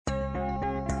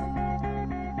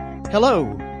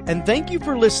Hello, and thank you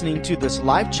for listening to this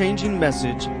life-changing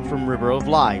message from River of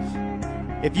Life.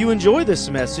 If you enjoy this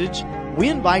message, we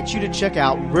invite you to check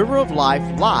out River of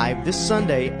Life live this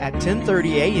Sunday at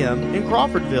 10:30 a.m. in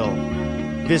Crawfordville.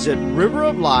 Visit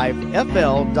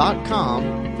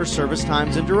riveroflifefl.com for service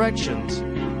times and directions.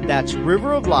 That's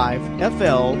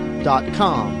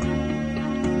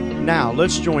riveroflifefl.com. Now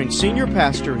let's join Senior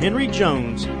Pastor Henry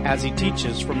Jones as he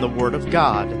teaches from the Word of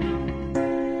God.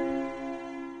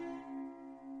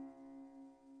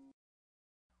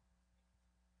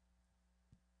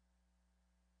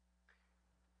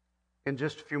 In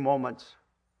just a few moments,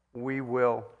 we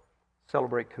will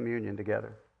celebrate communion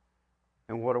together.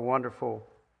 And what a wonderful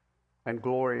and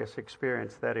glorious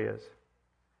experience that is.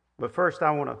 But first,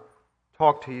 I want to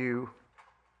talk to you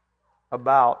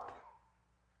about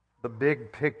the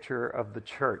big picture of the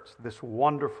church, this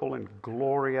wonderful and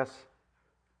glorious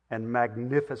and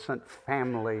magnificent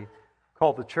family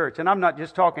called the church. And I'm not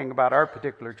just talking about our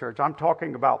particular church. I'm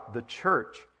talking about the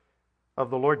church of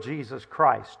the Lord Jesus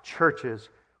Christ, churches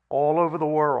all over the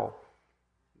world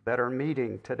that are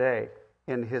meeting today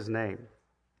in His name.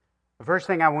 The first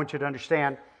thing I want you to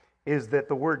understand is that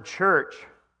the word church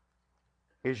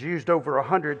is used over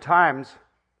 100 times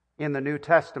in the New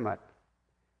Testament.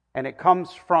 And it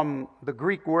comes from the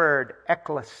Greek word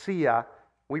ekklesia.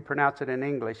 We pronounce it in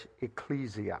English,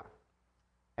 ecclesia.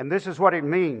 And this is what it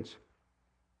means.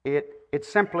 It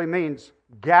simply means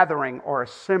gathering or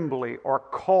assembly or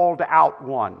called out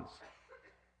ones.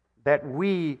 That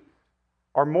we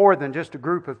are more than just a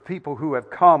group of people who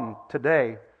have come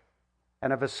today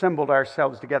and have assembled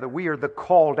ourselves together. We are the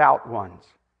called out ones.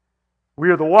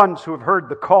 We are the ones who have heard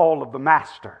the call of the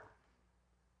Master.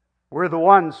 We're the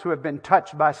ones who have been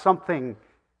touched by something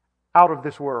out of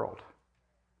this world.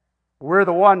 We're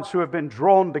the ones who have been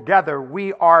drawn together.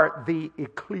 We are the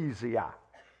ecclesia.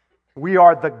 We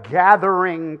are the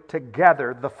gathering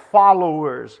together, the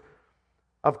followers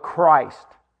of Christ.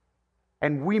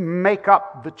 And we make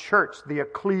up the church, the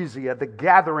ecclesia, the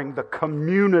gathering, the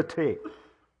community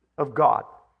of God.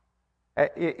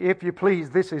 If you please,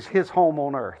 this is His home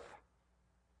on earth.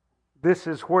 This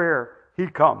is where He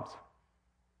comes.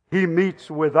 He meets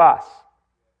with us.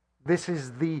 This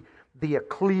is the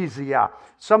ecclesia.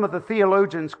 Some of the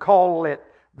theologians call it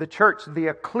the church, the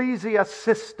ecclesia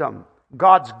system,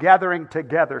 God's gathering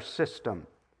together system.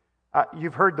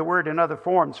 You've heard the word in other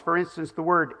forms. For instance, the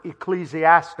word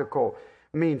ecclesiastical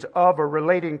means of or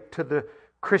relating to the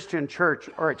Christian church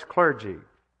or its clergy.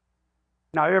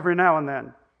 Now, every now and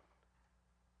then,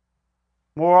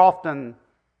 more often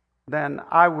than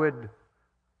I would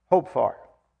hope for,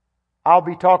 I'll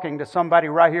be talking to somebody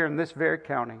right here in this very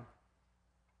county.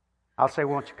 I'll say,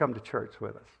 won't you come to church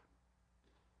with us?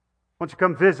 Won't you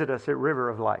come visit us at River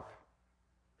of Life?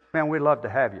 Man, we'd love to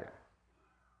have you.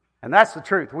 And that's the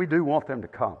truth. We do want them to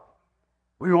come.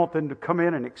 We want them to come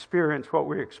in and experience what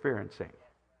we're experiencing.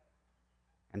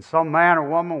 And some man or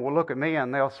woman will look at me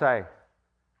and they'll say,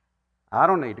 I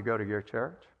don't need to go to your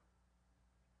church.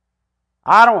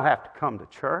 I don't have to come to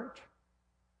church.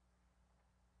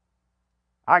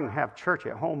 I can have church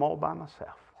at home all by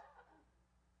myself.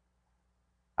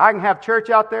 I can have church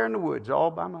out there in the woods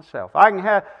all by myself. I can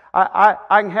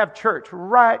have church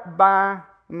right by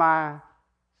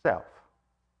myself.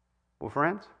 Well,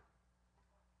 friends,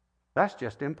 that's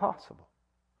just impossible.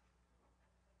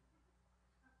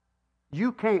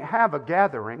 You can't have a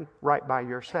gathering right by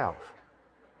yourself.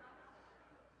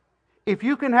 If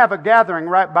you can have a gathering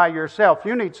right by yourself,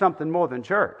 you need something more than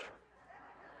church.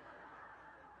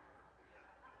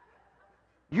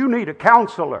 You need a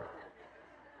counselor.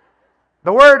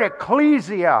 The word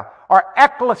ecclesia or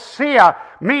ecclesia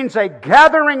means a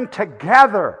gathering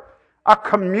together, a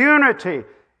community.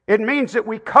 It means that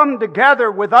we come together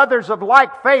with others of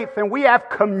like faith and we have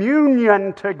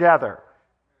communion together.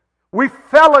 We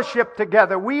fellowship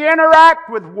together. We interact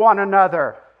with one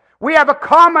another. We have a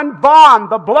common bond.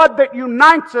 The blood that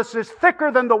unites us is thicker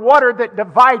than the water that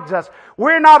divides us.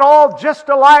 We're not all just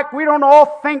alike. We don't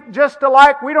all think just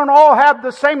alike. We don't all have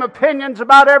the same opinions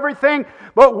about everything.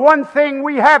 But one thing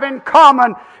we have in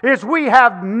common is we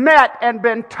have met and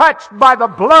been touched by the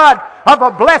blood of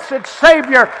a blessed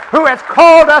Savior who has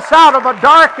called us out of a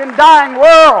dark and dying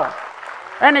world.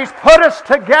 And He's put us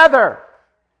together.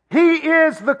 He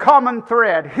is the common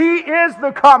thread. He is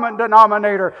the common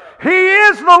denominator. He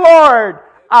is the Lord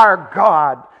our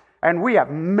God. And we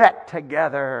have met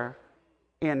together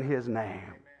in His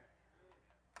name.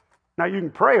 Now you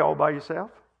can pray all by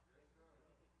yourself.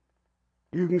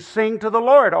 You can sing to the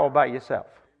Lord all by yourself.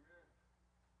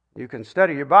 You can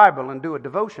study your Bible and do a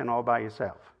devotion all by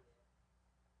yourself.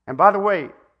 And by the way,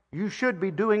 You should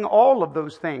be doing all of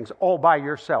those things all by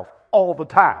yourself, all the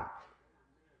time.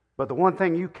 But the one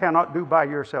thing you cannot do by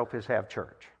yourself is have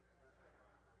church.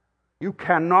 You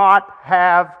cannot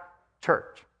have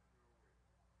church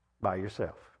by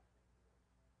yourself.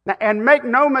 Now, and make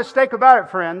no mistake about it,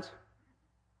 friends,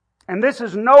 and this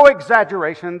is no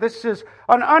exaggeration, this is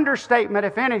an understatement,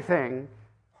 if anything,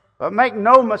 but make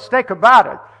no mistake about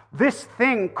it, this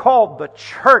thing called the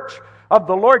church of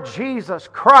the Lord Jesus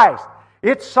Christ,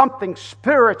 it's something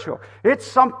spiritual, it's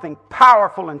something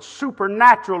powerful and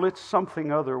supernatural, it's something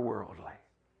otherworldly.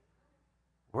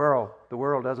 The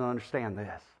world doesn't understand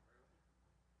this.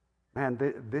 Man,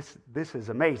 this is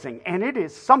amazing. And it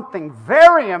is something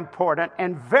very important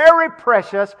and very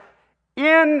precious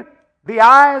in the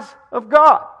eyes of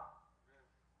God.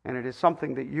 And it is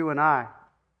something that you and I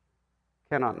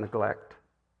cannot neglect.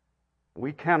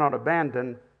 We cannot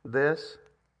abandon this.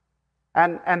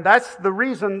 And that's the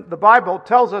reason the Bible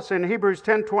tells us in Hebrews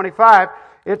 10:25,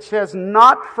 it says,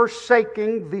 not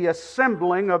forsaking the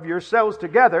assembling of yourselves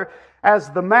together, as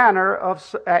is the manner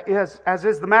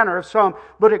of some,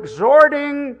 but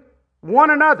exhorting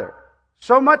one another,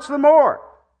 so much the more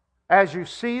as you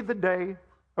see the day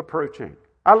approaching.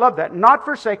 I love that. Not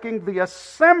forsaking the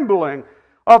assembling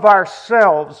of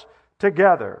ourselves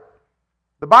together.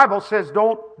 The Bible says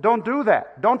don't do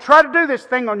that. Don't try to do this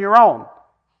thing on your own.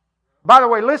 By the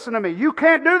way, listen to me. You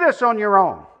can't do this on your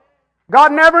own.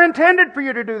 God never intended for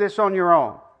you to do this on your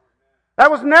own.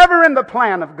 That was never in the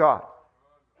plan of God.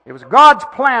 It was God's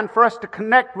plan for us to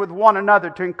connect with one another,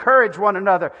 to encourage one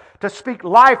another, to speak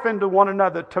life into one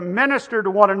another, to minister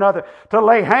to one another, to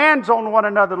lay hands on one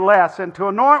another less, and to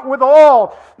anoint with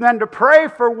oil, and to pray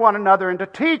for one another, and to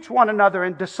teach one another,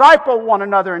 and disciple one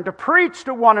another, and to preach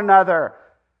to one another.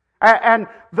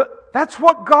 That's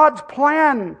what God's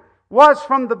plan was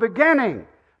from the beginning.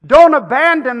 Don't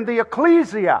abandon the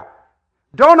ecclesia.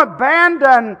 Don't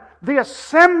abandon the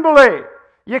assembly.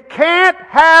 You can't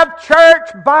have church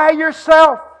by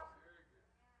yourself.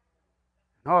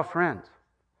 No, friends.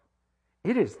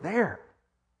 It is there.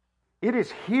 It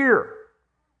is here.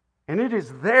 And it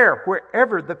is there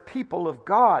wherever the people of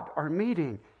God are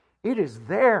meeting. It is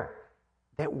there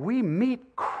that we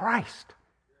meet Christ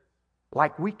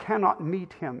like we cannot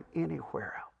meet Him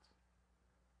anywhere else.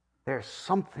 There's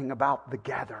something about the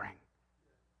gathering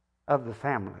of the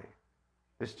family.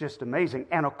 It's just amazing.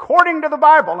 And according to the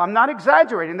Bible, I'm not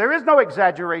exaggerating. There is no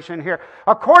exaggeration here.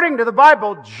 According to the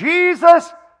Bible,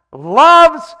 Jesus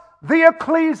loves the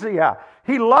ecclesia.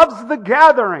 He loves the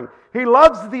gathering. He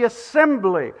loves the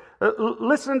assembly.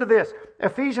 Listen to this.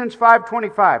 Ephesians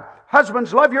 5:25.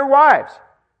 Husbands, love your wives,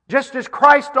 just as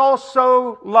Christ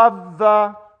also loved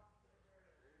the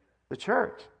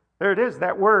church. There it is,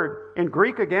 that word. In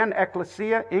Greek again,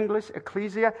 ekklesia, English,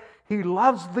 ecclesia. He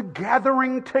loves the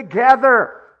gathering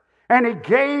together. And He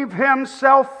gave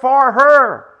Himself for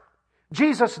her.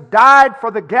 Jesus died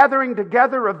for the gathering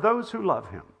together of those who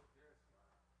love Him.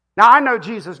 Now, I know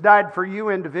Jesus died for you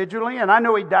individually, and I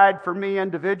know He died for me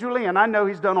individually, and I know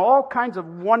He's done all kinds of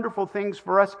wonderful things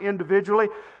for us individually.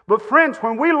 But friends,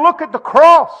 when we look at the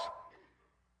cross,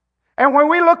 and when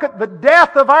we look at the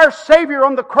death of our Savior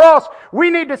on the cross, we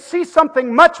need to see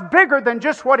something much bigger than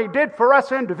just what He did for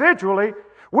us individually.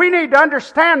 We need to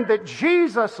understand that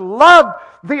Jesus loved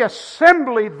the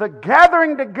assembly, the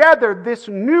gathering together, this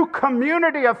new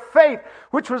community of faith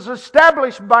which was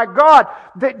established by God,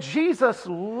 that Jesus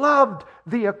loved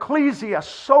the ecclesia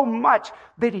so much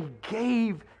that He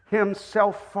gave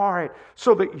Himself for it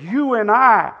so that you and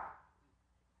I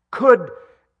could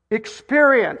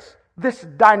experience this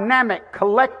dynamic,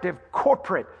 collective,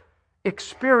 corporate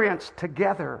experience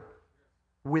together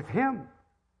with Him.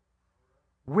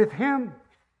 With Him.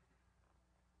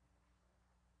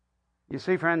 You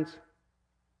see, friends,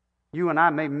 you and I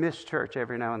may miss church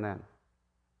every now and then.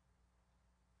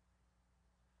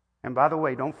 And by the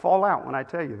way, don't fall out when I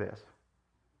tell you this.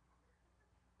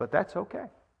 But that's okay.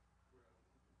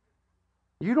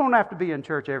 You don't have to be in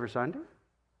church every Sunday.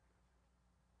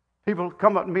 People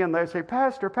come up to me and they say,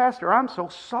 Pastor, I'm so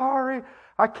sorry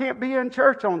I can't be in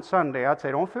church on Sunday. I'd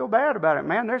say, don't feel bad about it,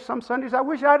 man. There's some Sundays I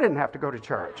wish I didn't have to go to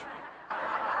church.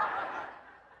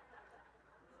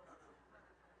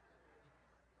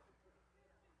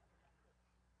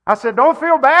 I said, don't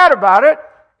feel bad about it.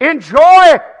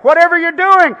 Enjoy whatever you're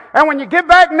doing. And when you get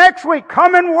back next week,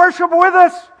 come and worship with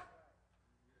us.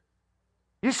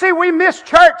 You see, we miss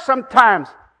church sometimes.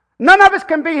 None of us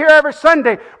can be here every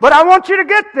Sunday. But I want you to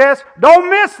get this.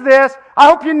 Don't miss this. I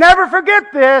hope you never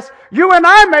forget this. You and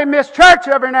I may miss church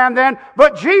every now and then,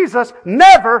 but Jesus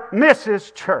never misses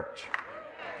church.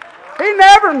 He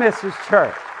never misses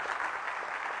church.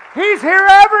 He's here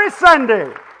every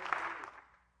Sunday.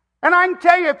 And I can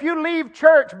tell you, if you leave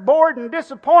church bored and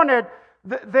disappointed,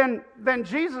 then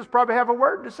Jesus probably have a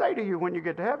word to say to you when you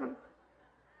get to heaven.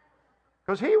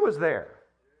 Because He was there.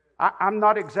 I'm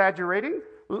not exaggerating.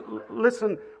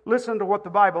 Listen to what the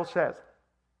Bible says.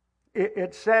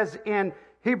 It says in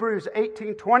Hebrews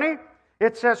 18:20,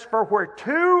 it says, "For where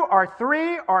 2 or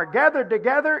 3 are gathered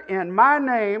together in my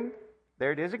name,"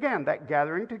 there it is again, that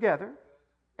gathering together,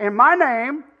 "in my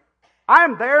name, I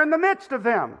am there in the midst of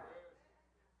them."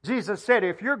 Jesus said,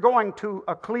 if you're going to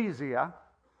ecclesia,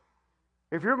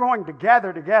 if you're going to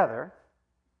gather together,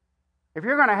 if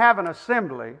you're going to have an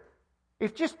assembly,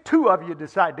 if just 2 of you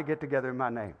decide to get together in my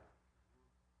name,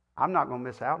 I'm not going to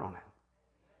miss out on it.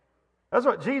 That's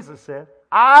what Jesus said.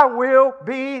 I will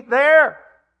be there.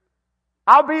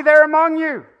 I'll be there among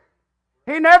you.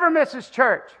 He never misses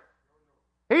church.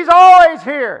 He's always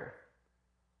here.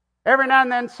 Every now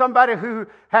and then somebody who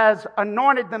has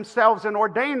anointed themselves and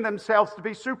ordained themselves to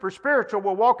be super spiritual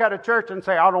will walk out of church and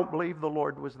say, I don't believe the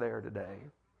Lord was there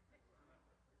today.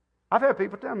 I've had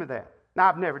people tell me that. Now,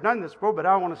 I've never done this before, but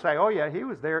I want to say, oh yeah, He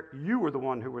was there. You were the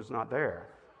one who was not there.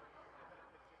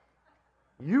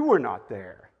 You were not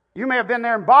there. You may have been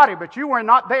there in body, but you were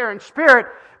not there in spirit.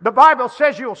 The Bible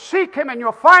says you'll seek Him and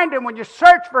you'll find Him when you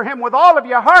search for Him with all of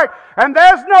your heart. And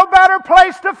there's no better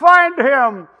place to find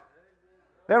Him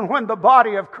than when the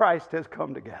body of Christ has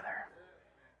come together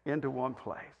into one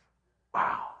place.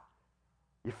 Wow.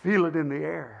 You feel it in the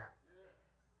air.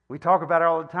 We talk about it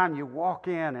all the time. You walk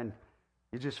in and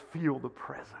you just feel the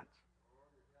presence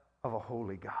of a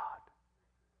holy God.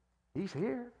 He's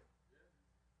here.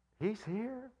 He's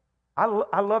here. I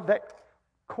love that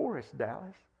chorus,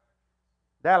 Dallas.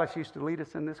 Dallas used to lead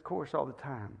us in this chorus all the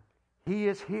time. He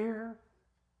is here.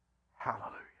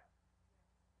 Hallelujah.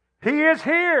 He is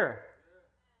here.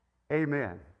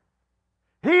 Amen.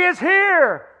 He is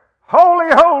here. Holy,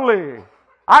 holy.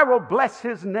 I will bless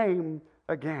His name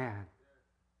again.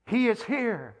 He is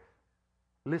here.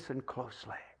 Listen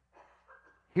closely.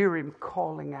 Hear Him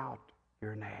calling out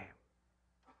your name.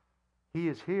 He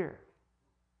is here.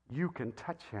 You can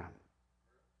touch Him.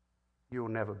 You'll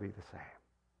never be the same.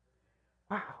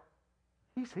 Wow.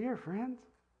 He's here, friends.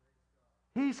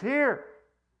 He's here.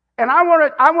 And I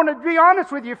want to be honest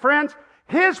with you, friends.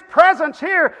 His presence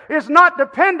here is not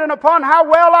dependent upon how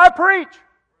well I preach.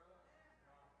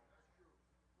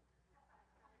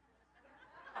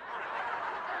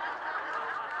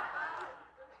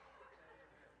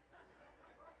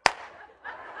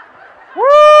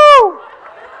 Woo!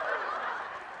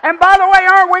 And by the way,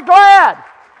 aren't we glad?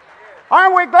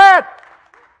 Aren't we glad?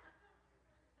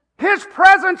 His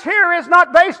presence here is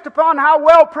not based upon how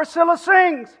well Priscilla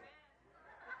sings.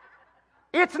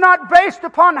 It's not based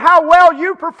upon how well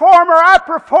you perform or I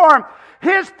perform.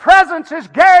 His presence is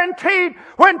guaranteed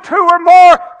when 2 or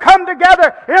more come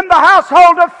together in the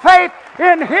household of faith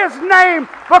in His name,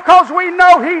 because we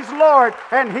know He's Lord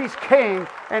and He's King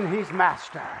and He's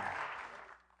Master.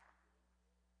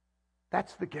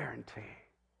 That's the guarantee.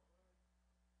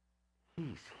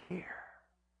 He's here.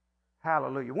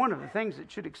 Hallelujah. One of the things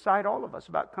that should excite all of us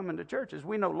about coming to church is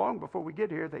we know long before we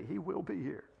get here that He will be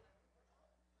here.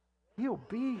 He'll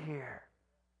be here.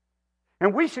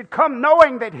 And we should come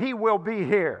knowing that He will be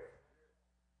here.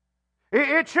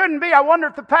 It shouldn't be, I wonder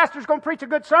if the pastor's going to preach a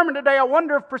good sermon today. I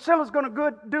wonder if Priscilla's going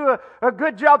to do a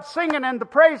good job singing and the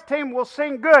praise team will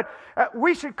sing good.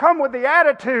 We should come with the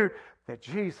attitude that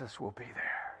Jesus will be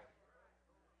there.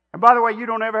 And by the way, you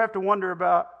don't ever have to wonder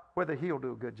about whether He'll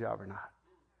do a good job or not.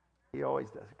 He always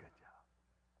does a good job.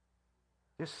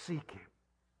 Just seek Him.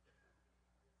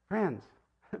 Friends,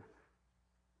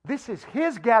 this is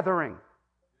His gathering.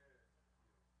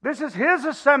 This is His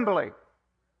assembly.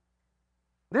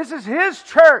 This is His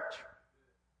church.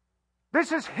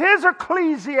 This is His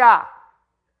ecclesia.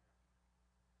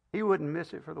 He wouldn't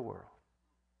miss it for the world.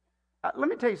 Let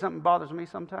me tell you something that bothers me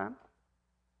sometimes.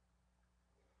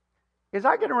 Is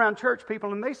I get around church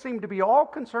people and they seem to be all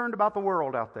concerned about the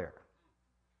world out there.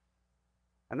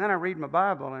 And then I read my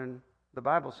Bible and the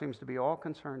Bible seems to be all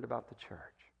concerned about the church.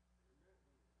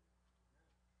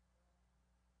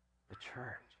 The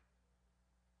church.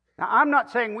 Now, I'm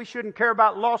not saying we shouldn't care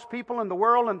about lost people in the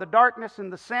world and the darkness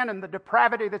and the sin and the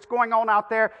depravity that's going on out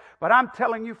there, but I'm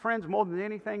telling you, friends, more than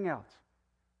anything else,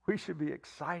 we should be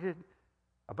excited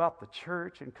about the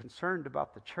church and concerned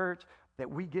about the church, that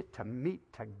we get to meet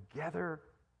together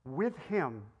with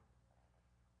Him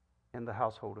in the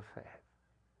household of faith.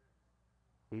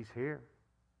 He's here.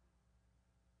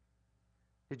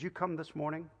 Did you come this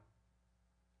morning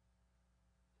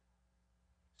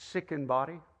sick in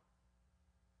body?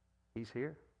 He's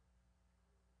here.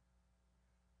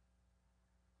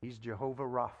 He's Jehovah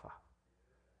Rapha,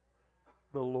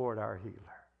 the Lord our healer.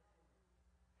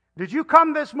 Did you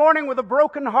come this morning with a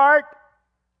broken heart?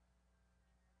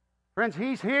 Friends,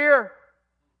 He's here.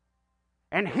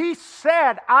 And He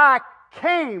said, I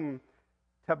came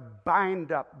to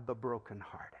bind up the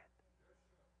brokenhearted.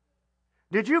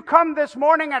 Did you come this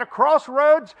morning at a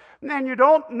crossroads and you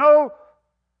don't know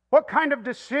what kind of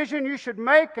decision you should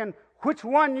make and which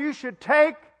one you should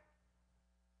take?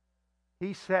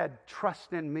 He said,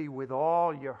 trust in me with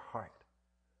all your heart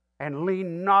and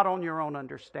lean not on your own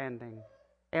understanding.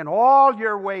 In all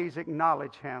your ways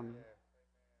acknowledge Him,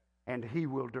 and He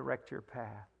will direct your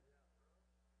path.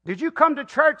 Did you come to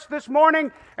church this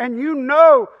morning and you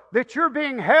know that you're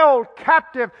being held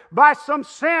captive by some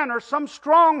sin or some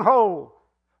stronghold?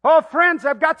 Oh, friends,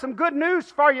 I've got some good news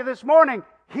for you this morning.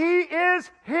 He is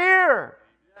here.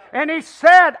 And He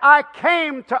said, I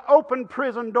came to open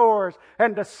prison doors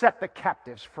and to set the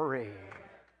captives free.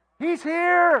 He's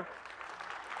here.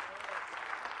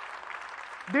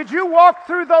 Did you walk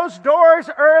through those doors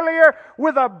earlier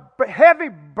with a heavy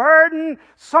burden,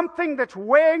 something that's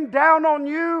weighing down on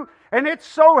you, and it's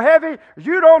so heavy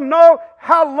you don't know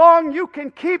how long you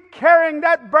can keep carrying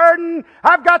that burden?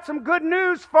 I've got some good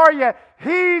news for you.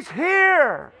 He's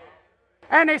here.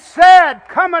 And He said,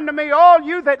 come unto me, all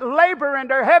you that labor and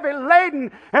are heavy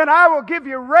laden, and I will give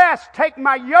you rest. Take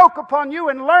my yoke upon you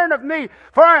and learn of me,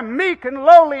 for I am meek and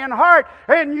lowly in heart,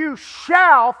 and you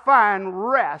shall find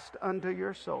rest unto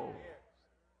your soul.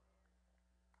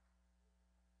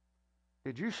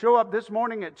 Did you show up this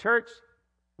morning at church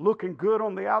looking good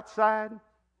on the outside,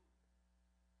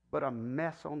 but a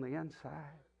mess on the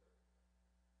inside?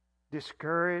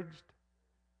 Discouraged,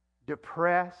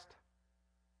 depressed,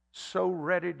 so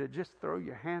ready to just throw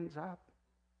your hands up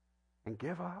and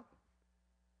give up?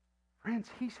 Friends,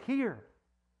 He's here.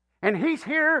 And He's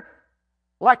here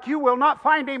like you will not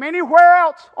find Him anywhere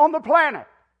else on the planet.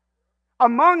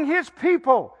 Among His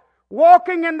people,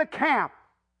 walking in the camp.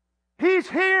 He's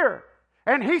here.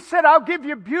 And He said, I'll give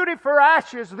you beauty for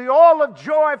ashes, the oil of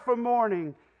joy for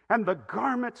mourning, and the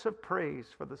garments of praise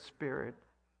for the spirit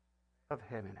of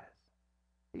heaviness.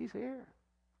 He's here.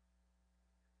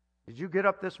 Did you get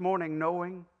up this morning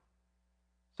knowing?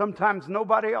 Sometimes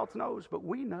nobody else knows, but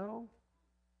we know.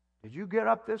 Did you get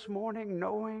up this morning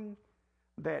knowing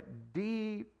that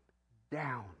deep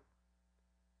down,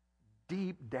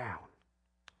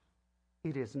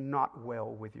 it is not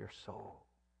well with your soul?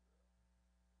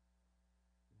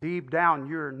 Deep down,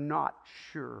 you're not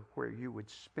sure where you would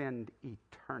spend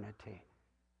eternity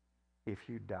if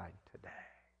you died today.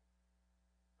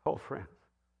 Oh, friends,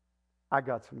 I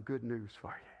got some good news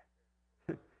for you.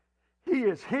 He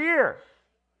is here.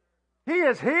 He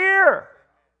is here.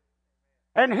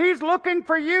 And He's looking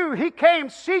for you. He came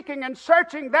seeking and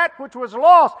searching that which was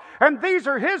lost. And these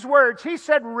are His words. He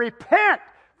said, repent,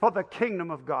 for the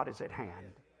kingdom of God is at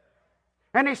hand.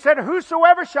 And He said,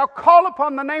 whosoever shall call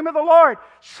upon the name of the Lord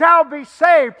shall be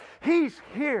saved. He's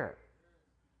here.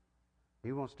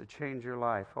 He wants to change your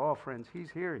life. Oh, friends, He's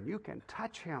here, and you can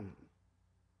touch Him.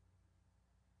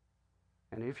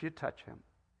 And if you touch Him,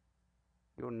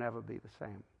 you'll never be the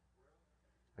same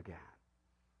again.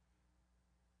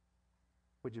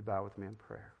 Would you bow with me in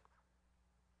prayer?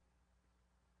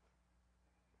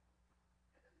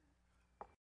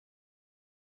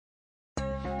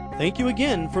 Thank you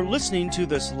again for listening to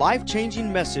this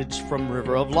life-changing message from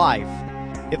River of Life.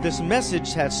 If this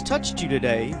message has touched you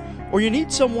today, or you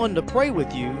need someone to pray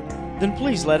with you, then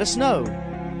please let us know.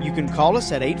 You can call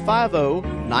us at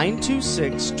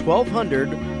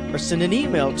 850-926-1200 or send an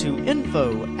email to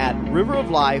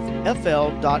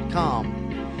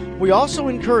info@riveroflifefl.com. We also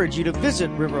encourage you to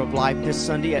visit River of Life this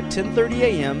Sunday at 10:30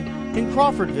 a.m. in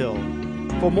Crawfordville.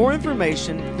 For more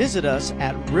information, visit us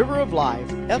at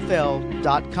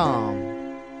riveroflifefl.com.